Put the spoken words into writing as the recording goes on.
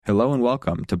Hello and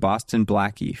welcome to Boston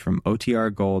Blackie from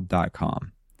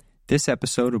OTRGold.com. This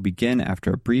episode will begin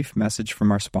after a brief message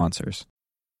from our sponsors.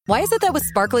 Why is it that with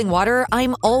sparkling water,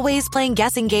 I'm always playing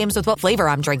guessing games with what flavor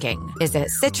I'm drinking? Is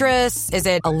it citrus? Is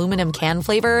it aluminum can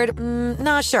flavored?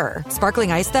 Not sure.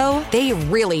 Sparkling ice, though, they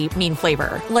really mean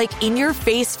flavor. Like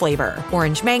in-your-face flavor.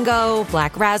 Orange mango,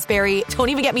 black raspberry. Don't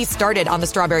even get me started on the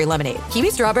strawberry lemonade.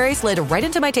 Kiwi Strawberry slid right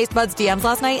into my taste buds DMs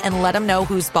last night and let them know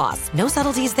who's boss. No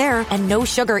subtleties there, and no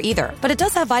sugar either. But it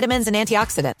does have vitamins and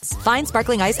antioxidants. Find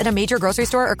sparkling ice at a major grocery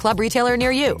store or club retailer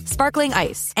near you. Sparkling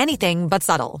ice. Anything but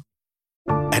subtle.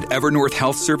 At Evernorth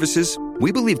Health Services,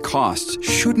 we believe costs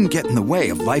shouldn't get in the way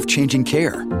of life-changing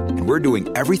care, and we're doing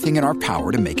everything in our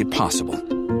power to make it possible.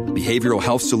 Behavioral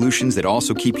health solutions that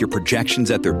also keep your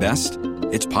projections at their best?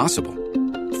 It's possible.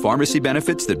 Pharmacy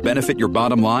benefits that benefit your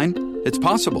bottom line? It's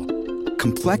possible.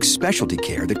 Complex specialty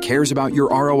care that cares about your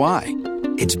ROI?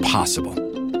 It's possible.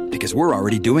 Because we're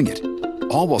already doing it.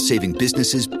 All while saving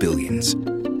businesses billions.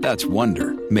 That's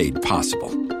Wonder made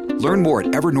possible. Learn more at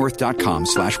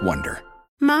evernorth.com/wonder.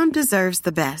 Mom deserves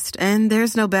the best, and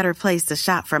there's no better place to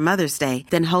shop for Mother's Day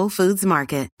than Whole Foods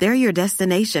Market. They're your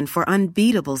destination for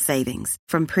unbeatable savings,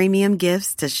 from premium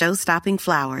gifts to show-stopping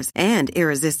flowers and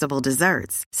irresistible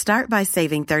desserts. Start by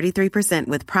saving 33%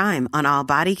 with Prime on all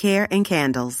body care and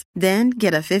candles. Then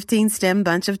get a 15-stem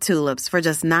bunch of tulips for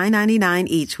just $9.99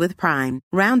 each with Prime.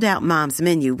 Round out Mom's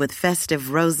menu with festive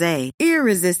rosé,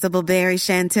 irresistible berry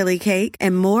chantilly cake,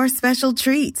 and more special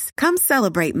treats. Come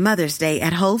celebrate Mother's Day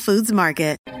at Whole Foods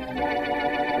Market.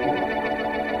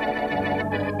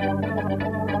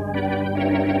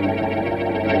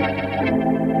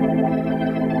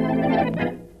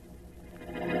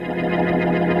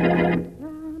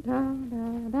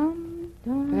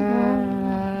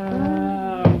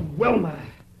 Wilma,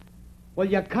 will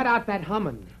you cut out that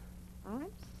humming? I'm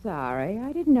sorry.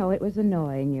 I didn't know it was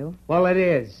annoying you. Well, it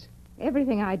is.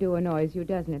 Everything I do annoys you,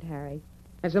 doesn't it, Harry?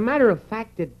 As a matter of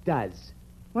fact, it does.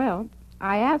 Well,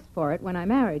 I asked for it when I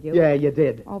married you. Yeah, you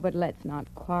did. Oh, but let's not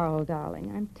quarrel,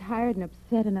 darling. I'm tired and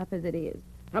upset enough as it is.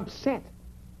 Upset?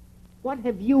 What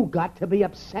have you got to be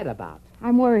upset about?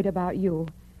 I'm worried about you.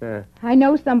 I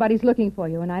know somebody's looking for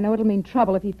you, and I know it'll mean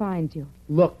trouble if he finds you.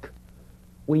 Look,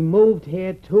 we moved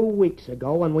here 2 weeks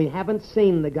ago, and we haven't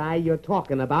seen the guy you're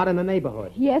talking about in the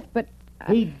neighborhood. Yes, but...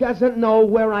 He doesn't know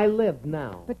where I live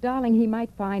now. But, darling, he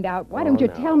might find out. Why don't you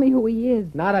tell me who he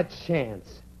is? Not a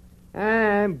chance.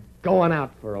 I'm going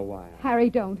out for a while. Harry,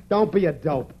 don't. Don't be a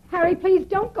dope. Harry, please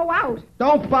don't go out.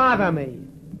 Don't bother me.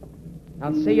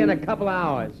 I'll see you in a couple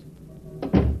hours.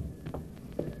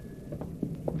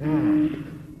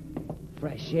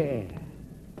 Fresh air.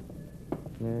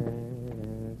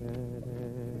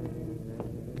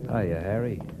 Hiya,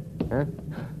 Harry. Huh?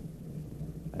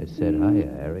 I said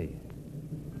hiya, Harry.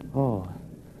 Oh.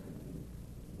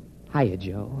 Hiya,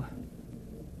 Joe.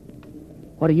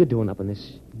 What are you doing up in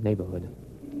this neighborhood?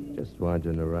 Just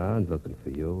wandering around looking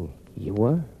for you. You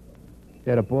were?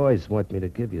 Yeah, the boys want me to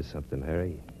give you something,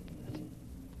 Harry.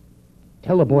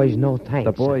 Tell the boys no thanks.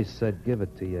 The boys said give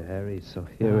it to you, Harry, so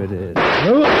here it is.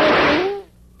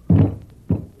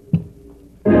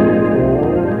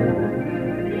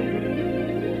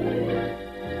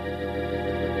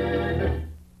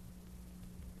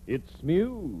 It's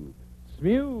smooth,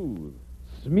 smooth,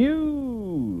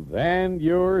 smooth, and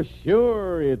you're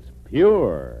sure it's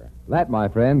pure. That, my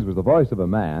friends, was the voice of a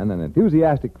man, an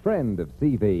enthusiastic friend of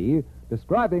CV,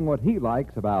 describing what he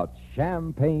likes about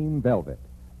Champagne Velvet,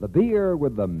 the beer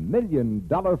with the $1 million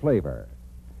flavor.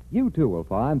 You, too, will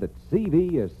find that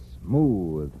CV is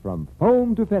smooth from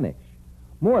foam to finish.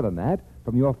 More than that,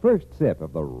 from your first sip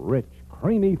of the rich,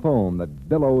 creamy foam that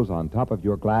billows on top of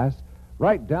your glass,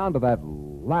 right down to that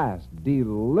last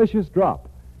delicious drop,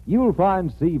 you'll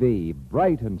find CV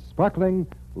bright and sparkling,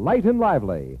 light and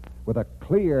lively, with a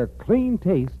clear, clean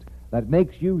taste that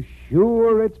makes you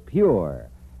sure it's pure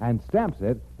and stamps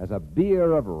it as a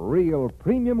beer of real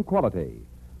premium quality.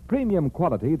 Premium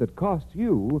quality that costs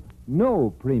you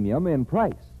no premium in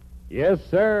price. Yes,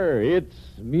 sir, it's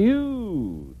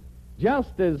smooth.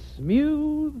 Just as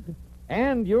smooth,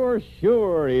 and you're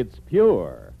sure it's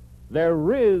pure.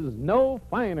 There is no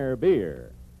finer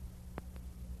beer.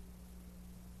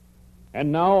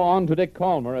 And now on to Dick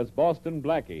Calmer as Boston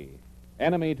Blackie.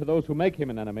 Enemy to those who make him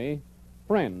an enemy.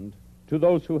 Friend to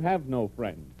those who have no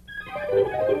friend.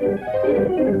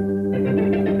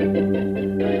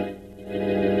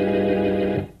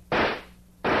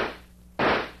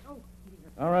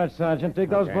 All right, Sergeant. Dig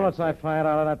those bullets I fired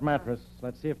out of that mattress.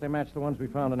 Let's see if they match the ones we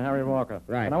found in Harry Walker.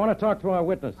 Right. And I want to talk to our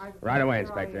witness. Right away,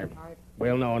 Inspector.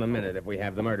 We'll know in a minute if we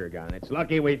have the murder gun. It's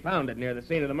lucky we found it near the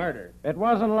scene of the murder. It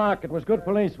wasn't luck. It was good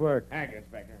police work. Thank you,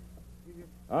 Inspector.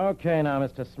 Okay, now,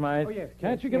 Mr. Smythe. Oh, yes,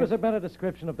 Can't yes, you give yes. us a better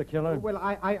description of the killer? Well,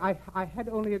 I had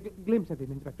only a glimpse of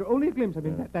him, Inspector. Only a glimpse of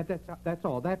him. That's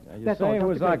all. You That's say all. he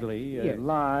was Dr. Gray. ugly, Yes.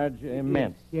 large,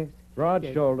 immense, Yes.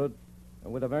 broad-shouldered,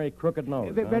 and with a very crooked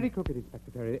nose. huh? Very crooked,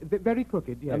 Inspector Perry. Very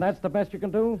crooked, yes. And that's the best you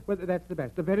can do? Well, that's the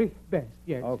best. The very best,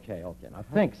 yes. Okay. Now,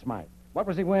 think, Smythe. What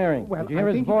was he wearing? Well, Did you hear I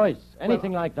his think he- voice?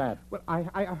 Anything like that? Well, I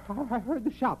heard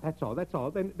the shot. That's all.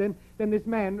 Then this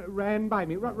man ran by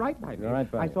me, right by me. Right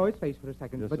by I you. saw his face for a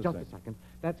second, Just but a just second. a second.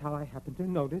 That's how I happened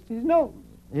to notice his nose.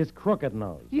 His crooked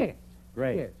nose. Yes.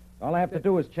 Great. Yes. All I have to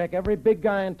do is check every big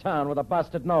guy in town with a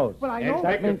busted nose. Well, I know.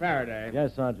 Inspector Faraday.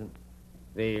 Yes, Sergeant.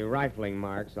 The rifling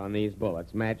marks on these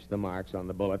bullets match the marks on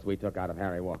the bullets we took out of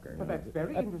Harry Walker. Well, that's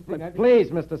very interesting. Please,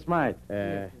 Mr. Smythe.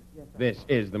 This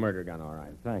is the murder gun, all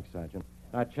right. Thanks, Sergeant.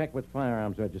 Now, check with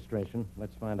firearms registration.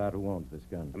 Let's find out who owns this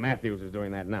gun. Matthews is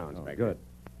doing that now, Inspector. Good.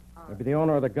 Maybe the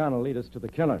owner of the gun will lead us to the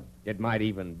killer. It might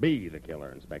even be the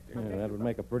killer, Inspector. Yeah, that would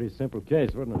make a pretty simple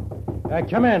case, wouldn't it?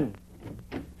 Come in.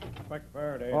 Inspector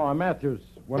Faraday. Oh, Matthews,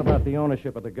 what about the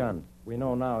ownership of the gun? We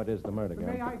know now it is the murder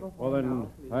May gun. I go Well, forward then, now,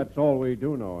 please? that's all we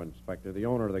do know, Inspector. The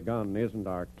owner of the gun isn't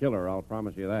our killer, I'll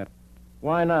promise you that.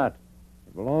 Why not?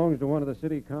 It belongs to one of the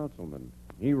city councilmen.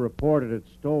 He reported it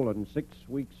stolen 6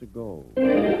 weeks ago.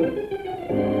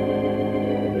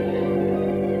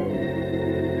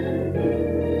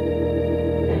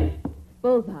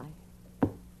 Bullseye.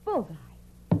 Bullseye.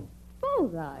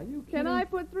 Can I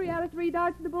put 3 out of 3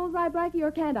 darts in the bullseye, Blackie,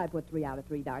 or can't I put 3 out of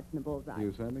 3 darts in the bullseye?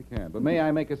 You certainly can. But may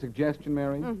I make a suggestion,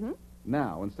 Mary? Mm-hmm.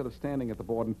 Now, instead of standing at the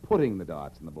board and putting the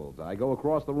darts in the bullseye, go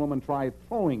across the room and try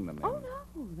throwing them in. Oh,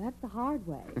 no, that's the hard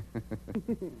way.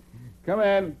 Come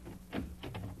in.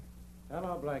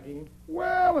 Hello, Blackie.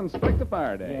 Well, Inspector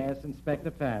Faraday. Yes,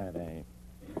 Inspector Faraday.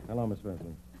 Hello, Miss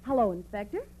Wesley. Hello,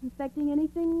 Inspector. Inspecting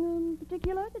anything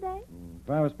particular today? If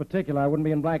I was particular, I wouldn't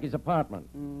be in Blackie's apartment.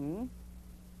 Mm-hmm.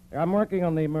 I'm working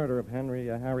on the murder of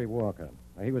Harry Walker.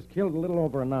 He was killed a little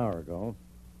over an hour ago.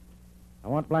 I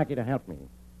want Blackie to help me.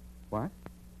 What?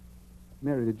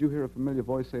 Mary, did you hear a familiar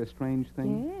voice say a strange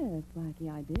thing? Yes,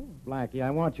 Blackie, I did. Blackie,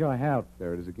 I want your help.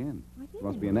 There it is again. I did. There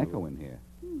must be an echo in here.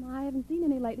 I haven't seen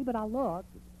any lately, but I'll look.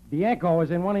 The echo is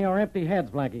in one of your empty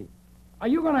heads, Blackie. Are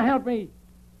you going to help me?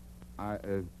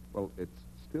 Well, it's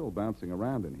still bouncing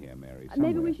around in here, Mary.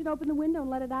 Maybe somewhere. we should open the window and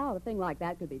let it out. A thing like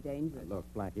that could be dangerous. Look,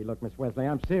 Blackie, look, Miss Wesley,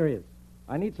 I'm serious.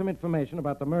 I need some information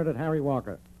about the murdered Harry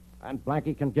Walker, and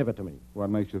Blackie can give it to me. What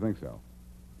makes you think so?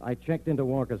 I checked into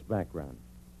Walker's background.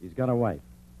 He's got a wife,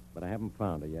 but I haven't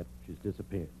found her yet. She's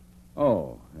disappeared.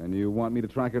 Oh, and you want me to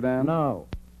track her down? No.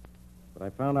 But I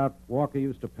found out Walker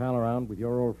used to pal around with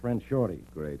your old friend Shorty.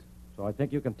 Great. So I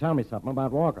think you can tell me something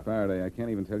about Walker. Faraday, I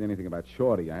can't even tell you anything about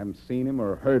Shorty. I haven't seen him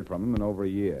or heard from him in over a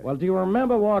year. Well, do you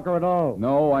remember Walker at all?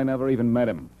 No, I never even met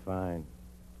him. Fine.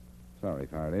 Sorry,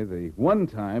 Faraday. The one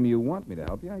time you want me to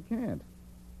help you, I can't.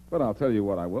 But I'll tell you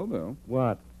what I will do.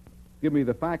 What? Give me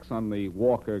the facts on the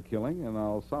Walker killing, and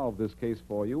I'll solve this case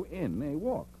for you in a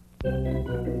walk.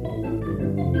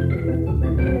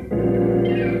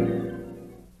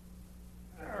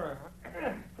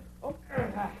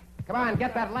 Come on,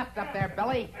 get that left up there,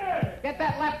 Billy. Get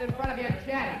that left in front of your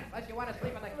chin. Unless you want to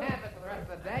sleep on the canvas for the rest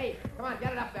of the day. Come on,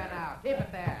 get it up there now. Keep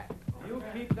it there. You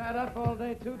keep that up all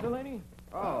day, too, Delaney?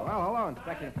 Oh, well, hello,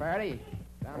 Inspector Faraday.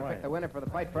 Down to pick the winner for the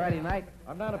fight Friday night?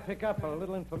 I'm down to pick up a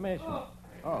little information. Oh,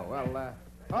 well,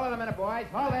 hold it a minute, boys.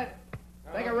 Hold it.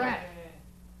 Take a rest.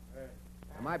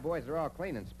 Well, my boys are all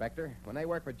clean, Inspector. When they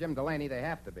work for Jim Delaney, they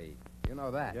have to be. You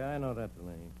know that. Yeah, I know that,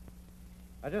 Delaney.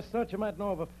 I just thought you might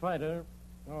know of a fighter.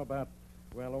 About,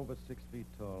 over 6 feet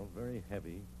tall, very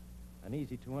heavy, an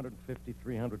easy 250,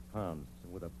 300 pounds,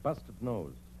 and with a busted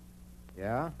nose.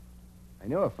 Yeah? I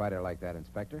knew a fighter like that,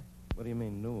 Inspector. What do you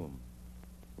mean, knew him?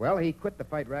 Well, he quit the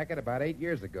fight racket about 8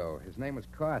 years ago. His name was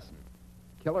Carson.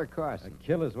 Killer Carson. A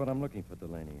killer's what I'm looking for,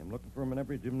 Delaney. I'm looking for him in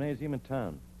every gymnasium in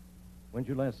town. When'd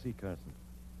you last see Carson?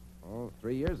 Oh,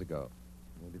 3 years ago.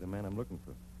 Maybe the man I'm looking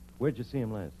for. Where'd you see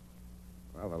him last?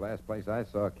 Well, the last place I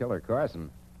saw Killer Carson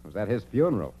was at his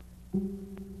funeral.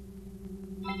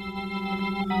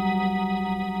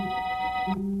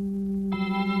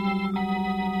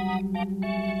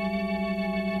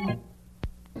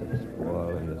 Ball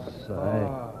in the side.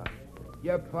 Oh,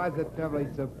 you're positively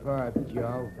superb,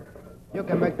 Joe. You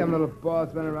can make them little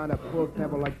balls run around a pool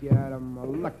table like you had them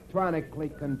electronically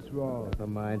controlled. Never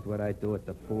mind what I do at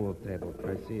the pool table,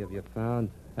 Percy. Have you found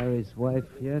Harry's wife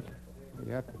yet?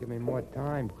 You have to give me more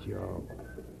time, Joe.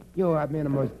 You have me in the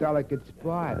most delicate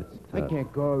spot. I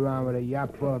can't go around with a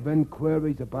yacht full of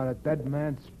inquiries about a dead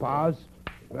man's spouse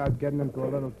without getting into a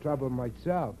little trouble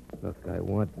myself. Look, I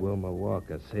want Wilma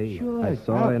Walker, see? Sure. I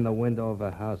saw her in the window of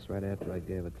her house right after I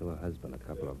gave it to her husband a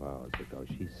couple of hours ago.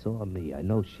 She saw me. I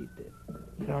know she did.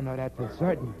 You don't know that for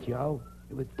certain, Joe.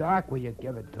 It was dark when you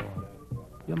give it to him.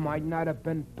 You might not have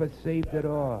been perceived at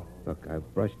all. Look, I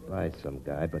brushed by some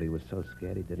guy, but he was so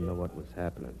scared he didn't know what was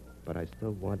happening. But I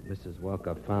still want Mrs.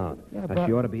 Walker found. Yeah, Now, but...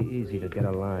 she ought to be easy to get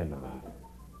a line on.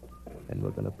 And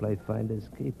we're going to play finders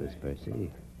keepers,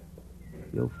 Percy.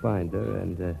 You'll find her,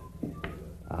 and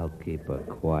I'll keep her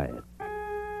quiet.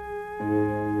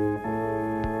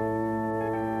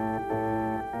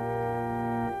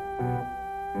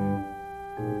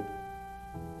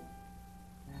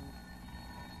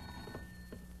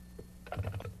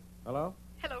 Hello?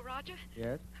 Hello, Roger.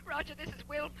 Yes? Roger, this is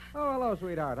Wilma. Oh, hello,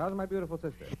 sweetheart. How's my beautiful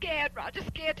sister? Scared, Roger,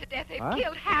 scared to death. They've Huh?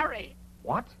 killed Harry.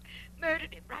 What?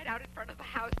 Murdered him right out in front of the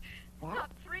house. What?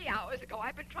 Not 3 hours ago.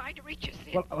 I've been trying to reach you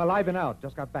since. Well, I've been out.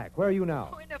 Just got back. Where are you now?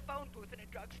 Oh, in a phone booth in a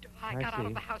drugstore. I I got out see.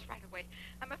 of the house right away.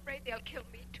 I'm afraid they'll kill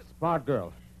me, too. Smart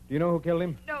girl. Do you know who killed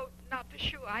him? No, not for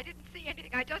sure. I didn't see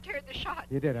anything. I just heard the shot.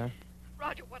 You did, huh?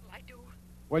 Roger, what'll I do?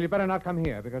 Well, you better not come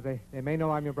here, because they may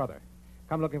know I'm your brother.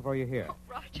 Come looking for you here. Oh,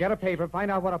 Roger. Get a paper,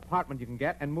 find out what apartment you can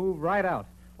get, and move right out.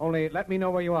 Only let me know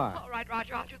where you are. All right,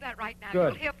 Roger, I'll do that right now.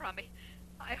 Good. You'll hear from me.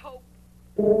 I hope.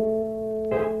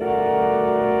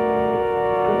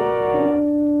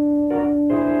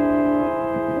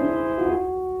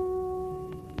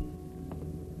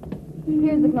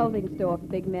 Here's the clothing store for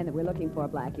big men that we're looking for,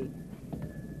 Blackie.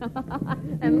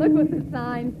 And look what the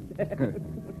sign says.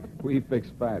 We fix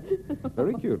fat.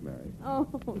 Very cute, Mary. Oh,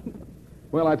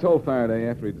 Well, I told Faraday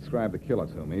after he described the killer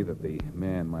to me that the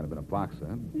man might have been a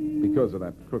boxer because of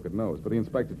that crooked nose, but the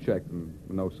inspector checked and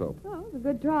no soap. oh, it was a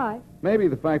good try. Maybe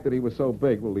the fact that he was so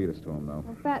big will lead us to him, though.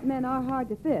 Well, fat men are hard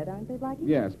to fit, aren't they, Blackie?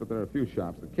 Yes, but there are a few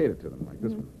shops that cater to them, like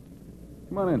this one.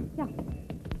 Come on in. Yeah.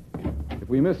 If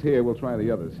we miss here, we'll try the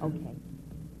others. Okay.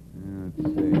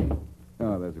 Let's see.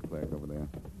 Oh, there's a clerk over there.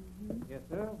 Yes,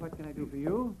 sir. What can I do for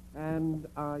you? And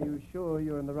are you sure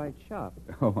you're in the right shop?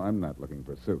 Oh, I'm not looking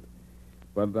for a suit.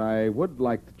 But I would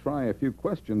like to try a few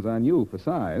questions on you for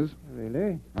size.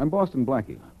 Really? I'm Boston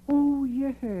Blackie. Oh,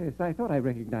 yes. I thought I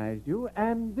recognized you.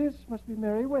 And this must be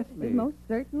Mary Wesley. It most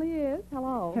certainly is.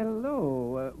 Hello.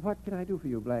 Hello. What can I do for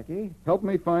you, Blackie? Help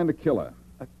me find a killer.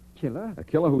 A killer? A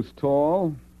killer who's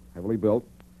tall, heavily built,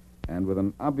 and with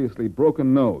an obviously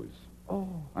broken nose. Oh.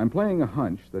 I'm playing a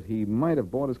hunch that he might have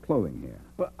bought his clothing here.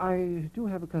 Well, I do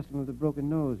have a customer with a broken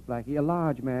nose, Blackie. A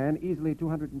large man, easily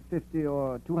 250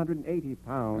 or 280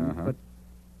 pounds. Uh-huh. But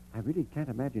I really can't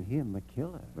imagine him a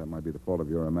killer. That might be the fault of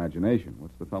your imagination.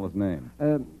 What's the fellow's name?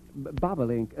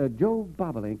 Bobolink. Joe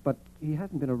Bobolink, but he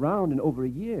hasn't been around in over a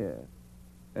year.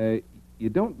 You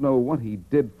don't know what he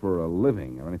did for a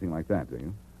living or anything like that, do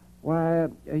you? Why,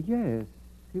 yes.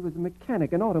 He was a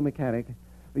mechanic, an auto mechanic.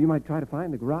 You might try to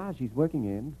find the garage he's working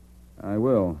in. I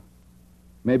will.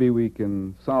 Maybe we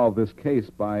can solve this case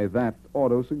by that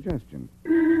auto suggestion.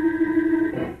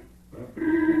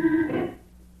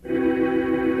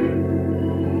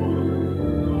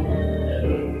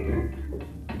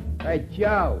 Hey,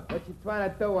 Joe, what you trying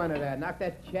to do under there? Knock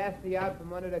that chassis out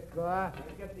from under the car?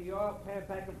 I get the oil pan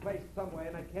back in place somewhere,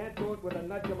 and I can't do it with a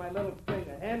nudge of my little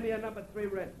finger. Hand me a number 3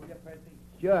 wrench, will you, Percy?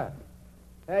 Sure.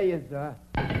 Hey, you, sir.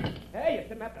 Hey, you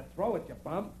shouldn't have to throw it, you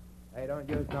bum. Hey, don't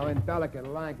use no indelicate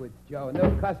language, Joe. A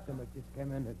new customer just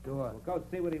came in the door. Well, go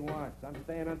see what he wants. I'm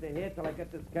staying under here till I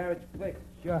get this carriage fixed.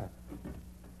 Sure.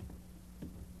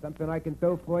 Something I can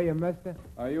do for you, mister?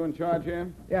 Are you in charge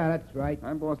here? Yeah, that's right.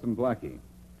 I'm Boston Blackie.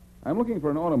 I'm looking for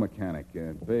an auto mechanic,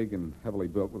 big and heavily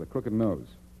built with a crooked nose.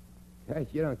 Gosh,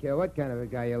 you don't care what kind of a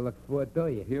guy you look for, do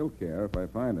you? He'll care if I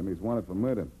find him. He's wanted for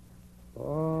murder.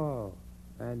 Oh.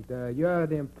 And you're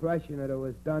the impression that it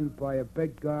was done by a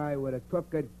big guy with a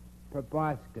crooked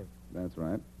proboscis. That's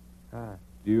right. Huh.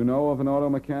 Do you know of an auto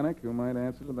mechanic who might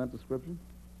answer to that description?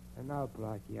 No,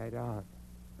 Blackie, I don't.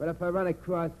 But if I run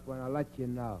across one, I'll let you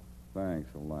know. Thanks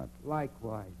a lot.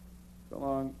 Likewise. So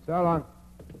long. So long.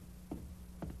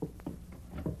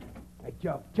 Hey,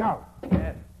 Joe. Joe.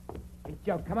 Yes? Hey,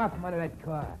 Joe, come out from under that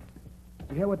car.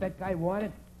 You hear what that guy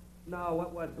wanted? No,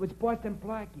 what was it? It was Boston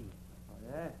Blackie. Oh,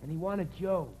 yeah? And he wanted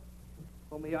Joe.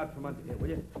 Pull me out from under here, will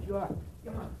you? Sure.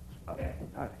 Come on. Okay.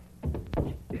 All right.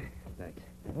 Thanks.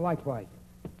 Likewise.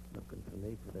 Looking for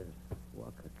me for the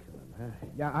Walker killing, huh?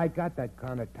 Yeah, I got that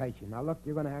connotation. Now, look,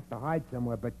 you're going to have to hide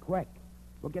somewhere, but quick.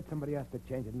 We'll get somebody else to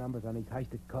change the numbers on these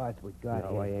heisted cars we got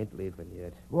No, I here. ain't leaving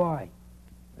yet. Why?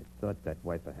 I thought that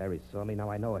wife of Harry saw me. Now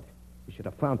I know it. You should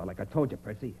have found her like I told you,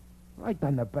 Percy. I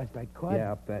done the best I could. Yeah,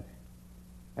 I'll bet.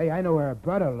 Hey, I know where her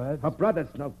brother lives. Her brother's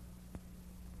no...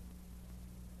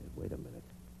 Hey, wait a minute.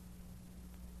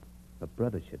 Her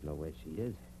brother should know where she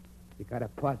is. You got a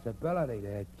possibility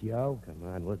there, Joe. Come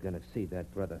on, we're going to see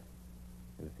that brother.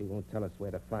 And if he won't tell us where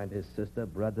to find his sister,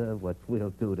 brother, what we'll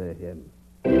do to him.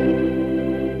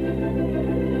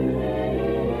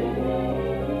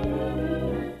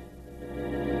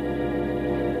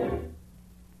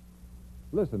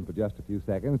 Listen for just a few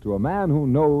seconds to a man who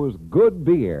knows good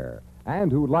beer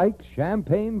and who likes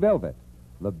Champagne Velvet,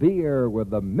 the beer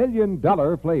with the $1 million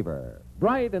flavor.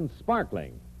 Bright and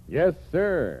sparkling. Yes,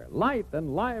 sir. Light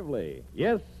and lively.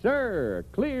 Yes, sir.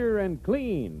 Clear and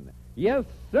clean. Yes,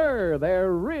 sir.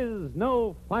 There is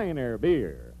no finer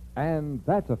beer. And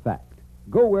that's a fact.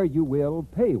 Go where you will,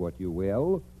 pay what you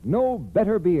will. No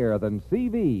better beer than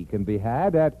CV can be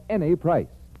had at any price.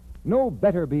 No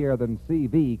better beer than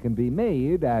CV can be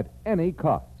made at any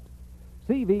cost.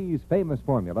 CV's famous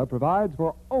formula provides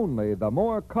for only the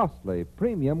more costly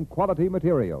premium quality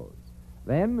materials.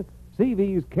 Then,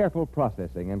 CV's careful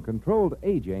processing and controlled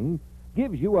aging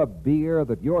gives you a beer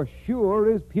that you're sure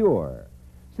is pure.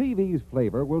 CV's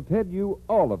flavor will tell you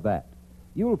all of that.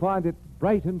 You'll find it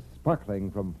bright and sparkling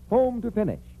from foam to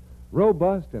finish,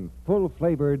 robust and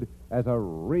full-flavored as a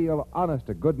real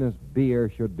honest-to-goodness beer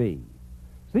should be.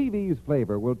 CV's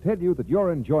flavor will tell you that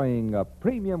you're enjoying a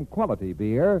premium quality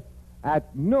beer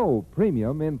at no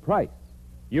premium in price.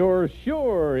 You're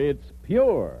sure it's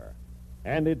pure.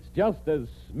 And it's just as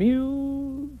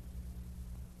smooth.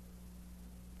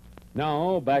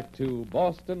 Now, back to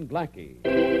Boston Blackie.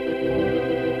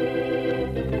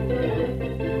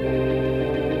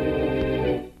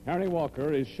 Harry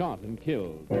Walker is shot and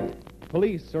killed.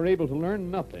 Police are able to learn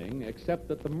nothing except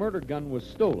that the murder gun was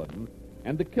stolen,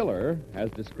 and the killer, as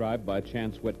described by a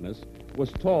chance witness,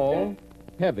 was tall,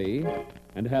 heavy,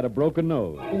 and had a broken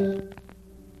nose.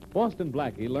 Boston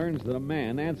Blackie learns that a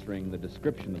man answering the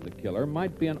description of the killer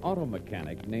might be an auto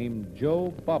mechanic named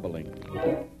Joe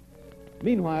Bobolink.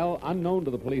 Meanwhile, unknown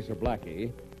to the police or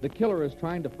Blackie, the killer is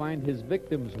trying to find his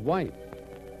victim's wife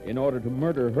in order to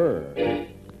murder her.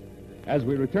 As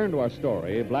we return to our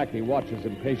story, Blackie watches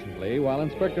impatiently while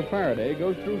Inspector Faraday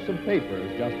goes through some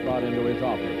papers just brought into his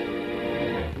office.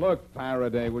 Look,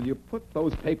 Faraday, will you put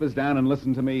those papers down and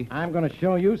listen to me? I'm going to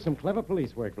show you some clever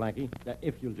police work, Blackie.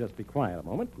 If you'll just be quiet a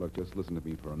moment. Look, just listen to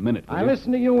me for a minute. I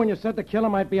listened to you when you said the killer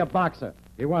might be a boxer.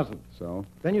 He wasn't. So?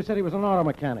 Then you said he was an auto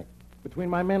mechanic. Between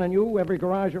my men and you, every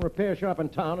garage and repair shop in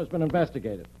town has been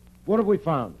investigated. What have we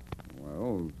found?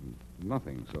 Well,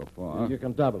 nothing so far. You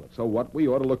can double it. So what we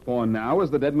ought to look for now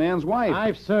is the dead man's wife.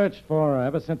 I've searched for her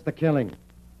ever since the killing.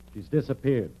 She's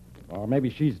disappeared. Or maybe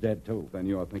she's dead, too. Then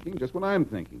you're thinking just what I'm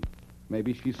thinking.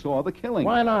 Maybe she saw the killing.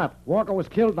 Why not? Walker was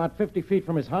killed not 50 feet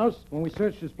from his house. When we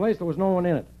searched his place, there was no one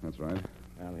in it. That's right.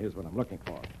 Well, here's what I'm looking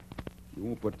for. You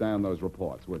won't put down those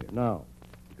reports, will you? No.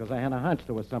 Because I had a hunch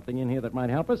there was something in here that might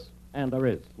help us, and there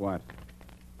is. What?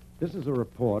 This is a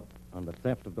report on the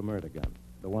theft of the murder gun.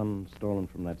 The one stolen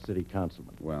from that city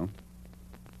councilman. Well?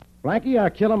 Blackie, our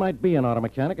killer might be an auto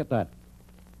mechanic at that.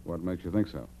 What makes you think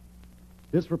so?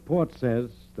 This report says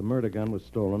the murder gun was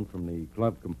stolen from the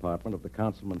glove compartment of the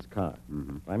councilman's car.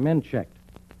 Mm-hmm. My men checked.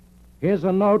 Here's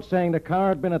a note saying the car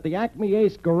had been at the Acme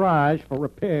Ace garage for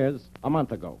repairs a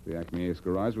month ago. The Acme Ace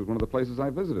garage was one of the places I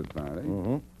visited, Faraday.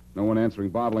 Mm-hmm. No one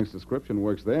answering Bobolink's description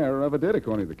works there or ever did,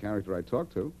 according to the character I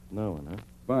talked to. No one, huh?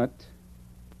 But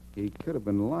he could have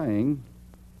been lying.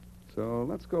 So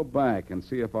let's go back and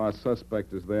see if our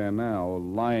suspect is there now,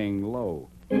 lying low.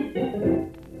 All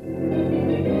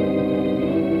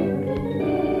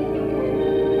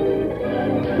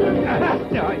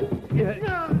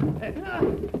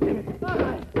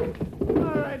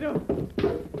right,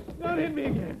 don't hit me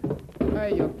again.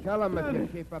 Hey, you'll kill him if you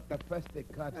keep up the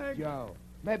fisticuffs, Joe.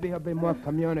 Maybe he'll be more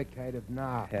communicative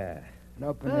now. Yeah. And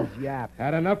open his yap.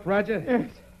 Had enough, Roger? Yes.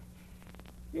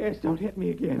 Yes, don't hit me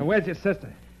again. Now, where's your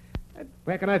sister?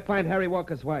 Where can I find Harry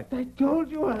Walker's wife? I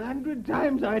told you 100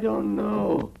 times I don't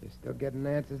know. You're still getting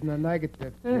answers in the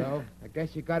negative, Joe. I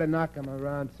guess you gotta knock him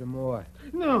around some more.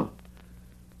 No.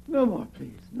 No more,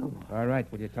 please. No more. All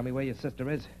right, will you tell me where your sister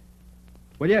is?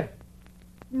 Will you?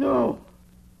 No.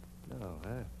 No,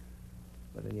 huh?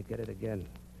 Well, then you get it again.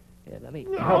 Here, let me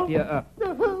No. help you up.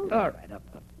 No. All right, up.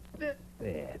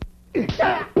 There.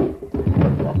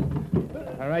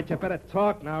 All right, you better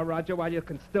talk now, Roger, while you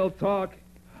can still talk.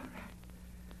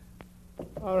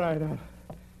 All right,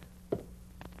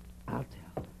 I'll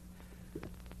tell.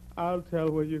 I'll tell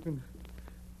where you can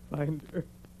find her.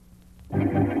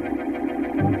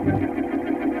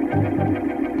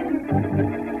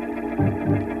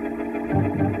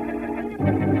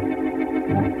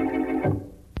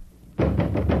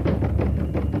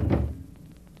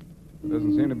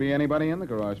 see anybody in the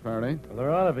garage, Faraday? Well,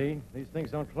 there ought to be. These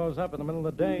things don't close up in the middle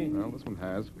of the day. Well, this one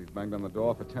has. We've banged on the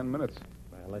door for 10 minutes.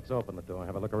 Well, let's open the door and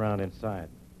have a look around inside.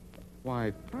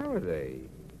 Why, Faraday,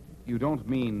 you don't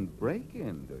mean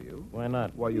break-in, do you? Why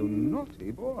not? Why, you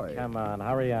naughty boy. Come on,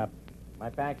 hurry up. My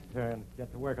back's turned.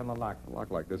 Get to work on the lock. A lock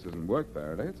like this isn't work,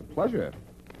 Faraday. It's a pleasure.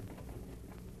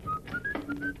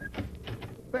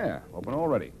 There, open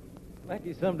already.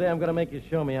 Blackie, someday I'm going to make you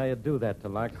show me how you do that to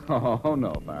locks. Oh,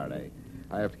 no, Faraday.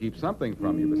 I have to keep something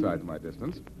from you besides my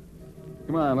distance.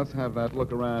 Come on, let's have that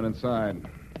look around inside.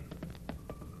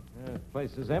 Yeah, the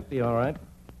place is empty, all right.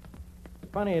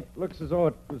 Funny, it looks as though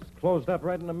it was closed up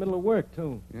right in the middle of work,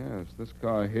 too. Yes, this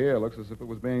car here looks as if it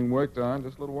was being worked on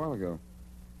just a little while ago.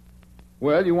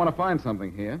 Well, you want to find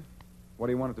something here. What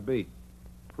do you want it to be?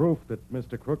 Proof that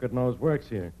Mr. Crooked Nose works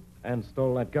here and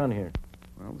stole that gun here.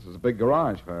 Well, this is a big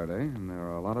garage, Faraday, and there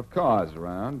are a lot of cars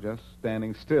around just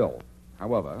standing still.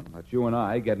 However, let you and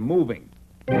I get moving.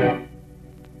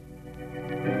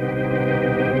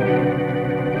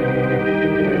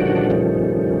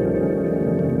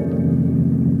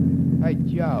 Hey,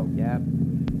 Joe. Yeah?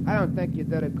 I don't think you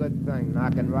did a good thing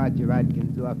knocking Roger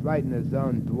Atkins off right in his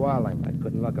own dwelling. I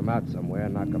couldn't look him out somewhere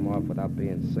and knock him off without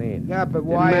being seen. Yeah, but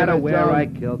why... Didn't matter in his where own- I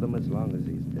killed him as long as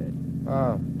he's dead.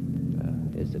 Oh.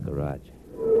 Here's the garage.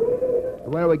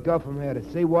 Where do we go from here?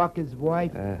 To see Walker's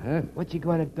wife? Uh-huh. What you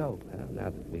gonna do? Well, now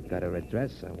that we got her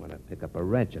address, I want to pick up a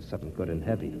wrench or something good and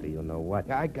heavy for you know what.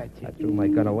 Yeah, I got you. I threw my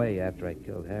gun away after I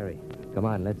killed Harry. Come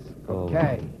on, let's go.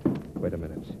 Okay. Wait a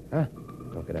minute. Huh?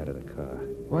 Don't get out of the car.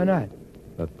 Why not?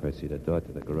 Look, Percy, the door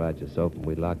to the garage is open.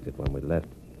 We locked it when we left.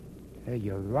 Hey,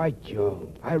 you're right, Joe.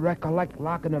 I recollect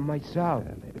locking it myself.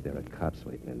 Maybe there are cops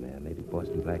waiting in there. Maybe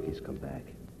Boston Blackie's come back.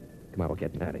 Come on, we're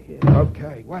getting out of here.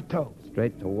 Okay, what to?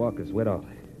 Straight to Walker's widow.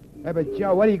 Hey, but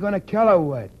Joe, what are you gonna kill her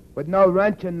with? With no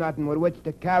wrench or nothing with which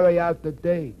to carry out the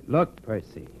deed. Look,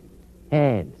 Percy.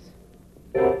 Hands.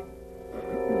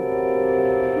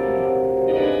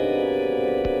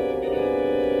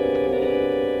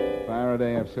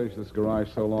 Faraday, I've searched this garage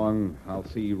so long, I'll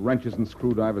see wrenches and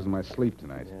screwdrivers in my sleep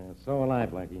tonight. Yeah, so will I,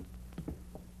 Blackie.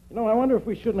 You know, I wonder if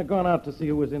we shouldn't have gone out to see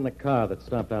who was in the car that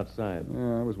stopped outside.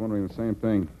 Yeah, I was wondering the same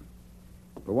thing.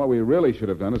 But what we really should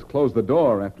have done is close the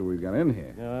door after we got in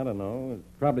here. Yeah, I don't know. It's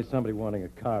probably somebody wanting a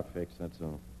car fix, that's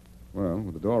all. Well,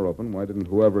 with the door open, why didn't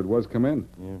whoever it was come in?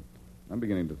 Yeah. I'm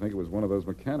beginning to think it was one of those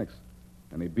mechanics.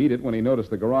 And he beat it when he noticed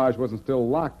the garage wasn't still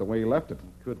locked the way he left it.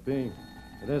 Could be.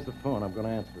 But there's the phone. I'm going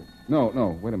to answer it.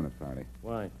 No, wait a minute, Faraday.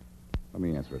 Why? Let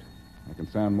me answer it. I can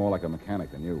sound more like a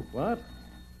mechanic than you. What?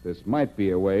 This might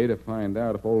be a way to find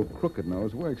out if old Crooked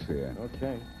Nose works here.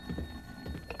 Okay.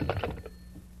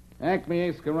 Acme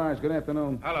Ace Garage, good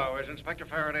afternoon. Hello, is Inspector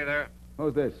Faraday there?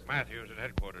 Who's this? Matthews at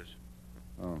headquarters.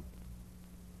 Oh.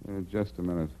 Just a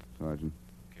minute, Sergeant.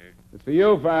 Okay. It's for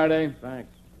you, Faraday. Thanks.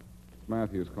 It's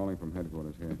Matthews calling from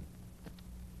headquarters here.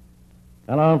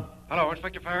 Hello? Hello,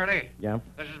 Inspector Faraday. Yeah?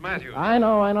 This is Matthews. I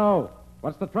know.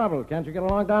 What's the trouble? Can't you get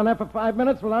along down there for 5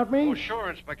 minutes without me? Oh,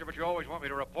 sure, Inspector, but you always want me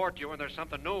to report to you when there's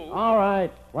something new. All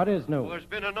right. What is new? Well, there's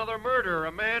been another murder.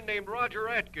 A man named Roger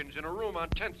Atkins in a room on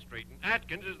 10th Street. And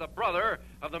Atkins is the brother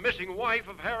of the missing wife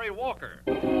of Harry Walker.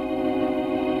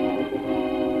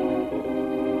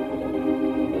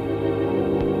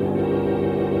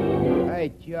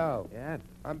 Hey, Joe. Yeah?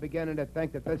 I'm beginning to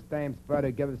think that this dame's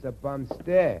brother give us a bum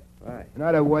stare. Why? In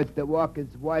other words, that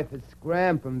Walker's wife has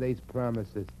scrammed from these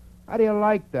premises. How do you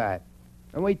like that?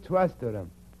 And we trusted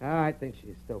him. I think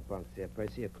she's still bunks here,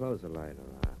 Percy. You close the light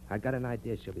around. I got an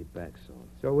idea she'll be back soon.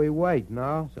 So we wait,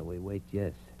 no? So we wait,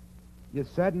 yes. You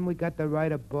certain we got the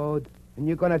right abode? And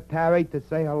you're gonna tarry to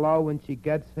say hello when she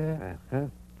gets here? Uh-huh.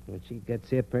 When she gets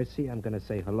here, Percy, I'm going to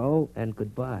say hello and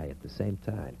goodbye at the same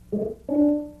time.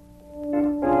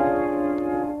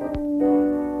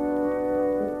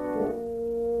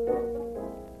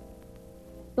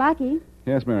 Blackie,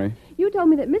 Yes, Mary. you told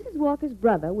me that Mrs. Walker's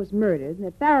brother was murdered and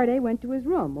that Faraday went to his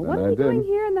room. Well, what That are I we did. doing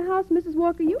here in the house Mrs.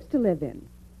 Walker used to live in?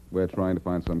 We're trying to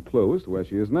find some clue as to where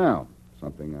she is now.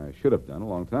 Something I should have done a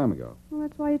long time ago. Well,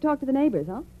 that's why you talked to the neighbors,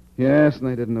 huh? Yes, and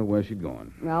they didn't know where she'd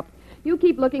gone. Well, you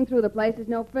keep looking through the place. There's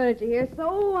no furniture here,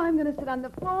 so I'm going to sit on the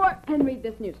floor and read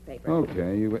this newspaper.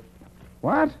 Okay, you...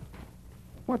 What?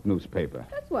 What newspaper?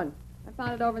 This one. I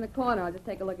found it over in the corner. I'll just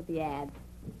take a look at the ad.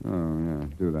 Oh, yeah,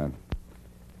 do that.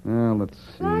 Well, let's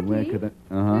see. Where Blackie, could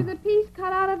I... Uh-huh. there's a piece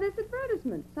cut out of this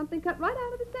advertisement. Something cut right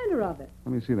out of the center of it.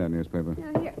 Let me see that newspaper.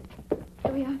 Now, here.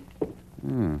 Here we are.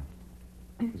 Yeah.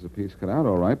 There's a piece cut out,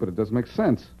 all right, but it doesn't make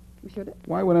sense. Should it?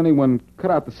 Why would anyone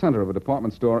cut out the center of a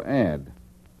department store ad?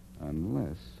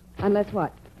 Unless... Unless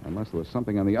what? Unless there was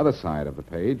something on the other side of the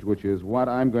page, which is what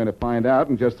I'm going to find out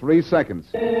in just 3 seconds.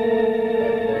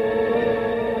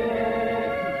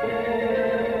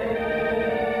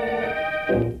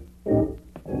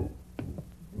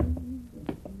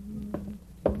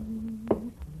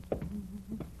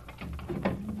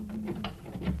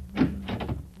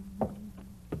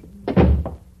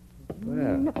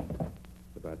 Well,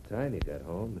 it's about time you got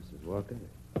home, Mrs. Walker.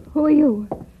 Who are you?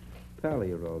 Pal of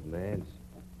your old man's.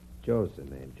 Joe's the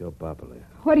name, Joe Bobolink.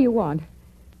 What do you want?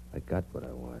 I got what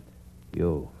I want.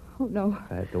 You. Oh, no.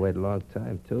 I had to wait a long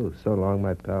time, too. So long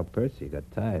my pal Percy got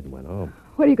tired and went home.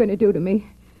 What are you going to do to me?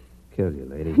 Kill you,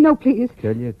 lady. No, please.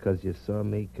 Kill you because you saw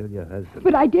me kill your husband.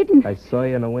 But I didn't. I saw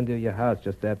you in the window of your house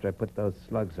just after I put those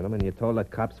slugs in them, and you told the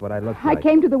cops what I looked I like.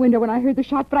 came to the window when I heard the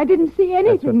shot, but I didn't see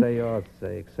anything. That's what they all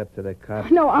say, except to the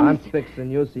cops. No, I'm fixing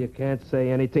you so you can't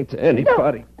say anything to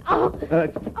anybody. Get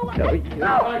that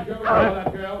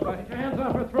girl. Put your hands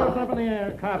off her throat, up in the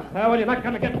air, cops. How will you not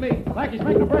come to get me? Blackie's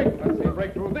making a break. Let's see a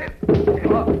break through this.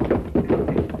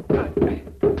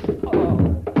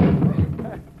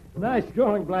 Nice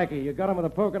going, Blackie. You got him with a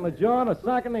poke in the jaw and a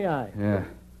sock in the eye. Yeah.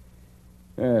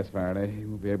 Yes, Faraday. He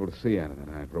won't be able to see out of that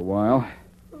eye for a while.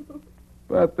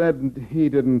 But he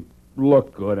didn't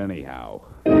look good anyhow.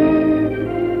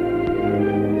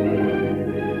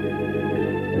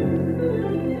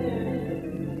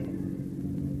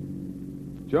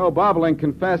 Joe Bobolink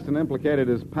confessed and implicated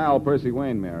his pal Percy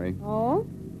Wayne, Mary. Oh?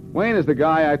 Wayne is the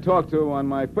guy I talked to on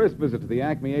my first visit to the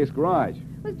Acme Ace garage.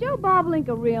 Was Joe Bobolink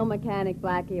a real mechanic,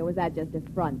 Blackie, or was that just a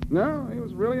front? No, he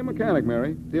was really a mechanic,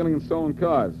 Mary, dealing in stolen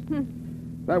cars.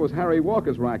 That was Harry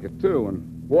Walker's racket, too,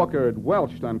 and Walker had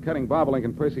welched on cutting Bobolink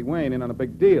and Percy Wayne in on a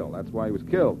big deal. That's why he was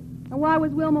killed. And why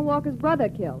was Wilma Walker's brother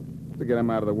killed? To get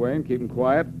him out of the way and keep him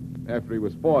quiet after he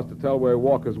was forced to tell where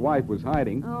Walker's wife was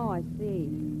hiding. Oh, I see.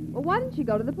 Well, why didn't she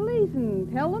go to the police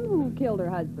and tell them who killed her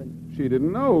husband? She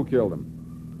didn't know who killed him.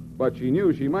 But she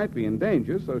knew she might be in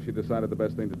danger, so she decided the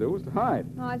best thing to do was to hide.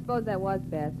 Oh, I suppose that was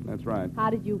best. That's right.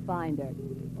 How did you find her?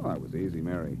 Well, that was easy,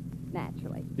 Mary.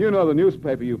 Naturally. You know the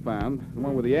newspaper you found, the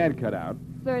one with the ad cut out.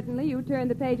 Certainly, you turned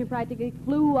the page and practically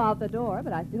flew out the door,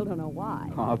 but I still don't know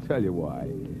why. I'll tell you why.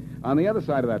 On the other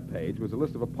side of that page was a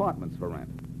list of apartments for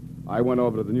rent. I went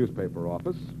over to the newspaper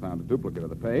office, found a duplicate of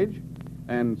the page,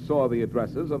 and saw the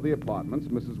addresses of the apartments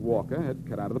Mrs. Walker had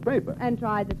cut out of the paper. And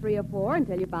tried the 3 or 4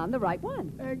 until you found the right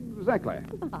one. Exactly.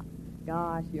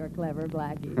 Gosh, you're clever,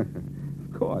 Blackie.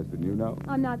 Of course, didn't you know?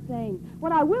 I'm not saying.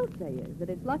 What I will say is that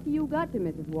it's lucky you got to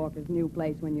Mrs. Walker's new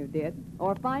place when you did,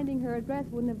 or finding her address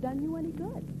wouldn't have done you any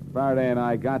good. Faraday and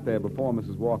I got there before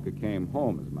Mrs. Walker came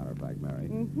home, as a matter of fact, Mary.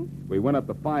 Mm-hmm. We went up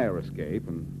the fire escape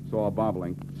and saw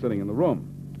Bobolink sitting in the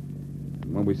room.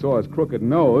 When we saw his crooked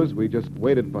nose, we just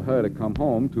waited for her to come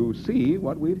home to see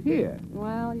what we'd hear.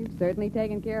 Well, you've certainly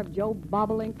taken care of Joe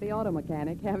Bobolink, the auto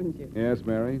mechanic, haven't you? Yes,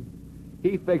 Mary.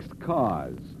 He fixed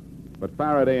cars, but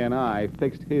Faraday and I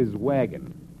fixed his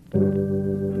wagon.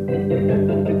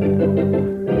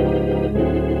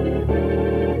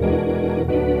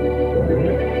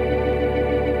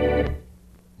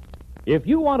 If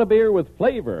you want a beer with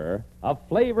flavor, a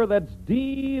flavor that's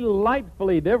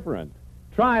delightfully different,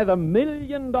 try the $1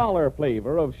 million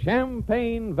flavor of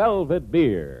Champagne Velvet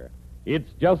Beer. It's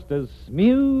just as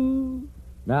smooth.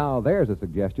 Now, there's a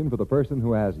suggestion for the person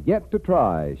who has yet to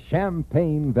try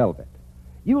Champagne Velvet.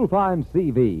 You'll find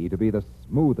CV to be the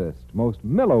smoothest, most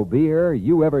mellow beer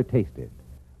you ever tasted.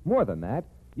 More than that,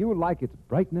 you'll like its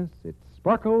brightness, its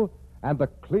sparkle, and the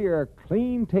clear,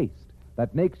 clean taste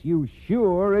that makes you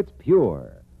sure it's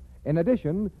pure. In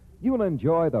addition, you'll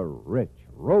enjoy the rich,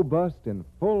 robust, and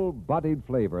full-bodied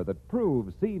flavor that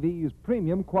proves CV's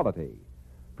premium quality.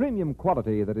 Premium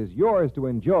quality that is yours to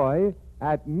enjoy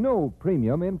at no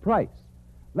premium in price.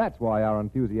 That's why our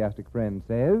enthusiastic friend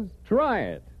says, Try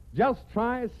it. Just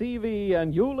try CV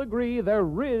and you'll agree there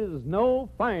is no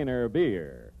finer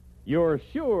beer. You're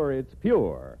sure it's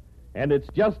pure, and it's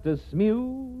just as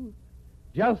smooth,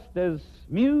 just as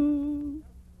smooth.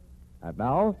 And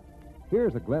now,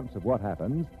 here's a glimpse of what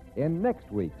happens in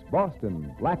next week's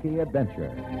Boston Blackie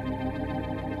Adventure.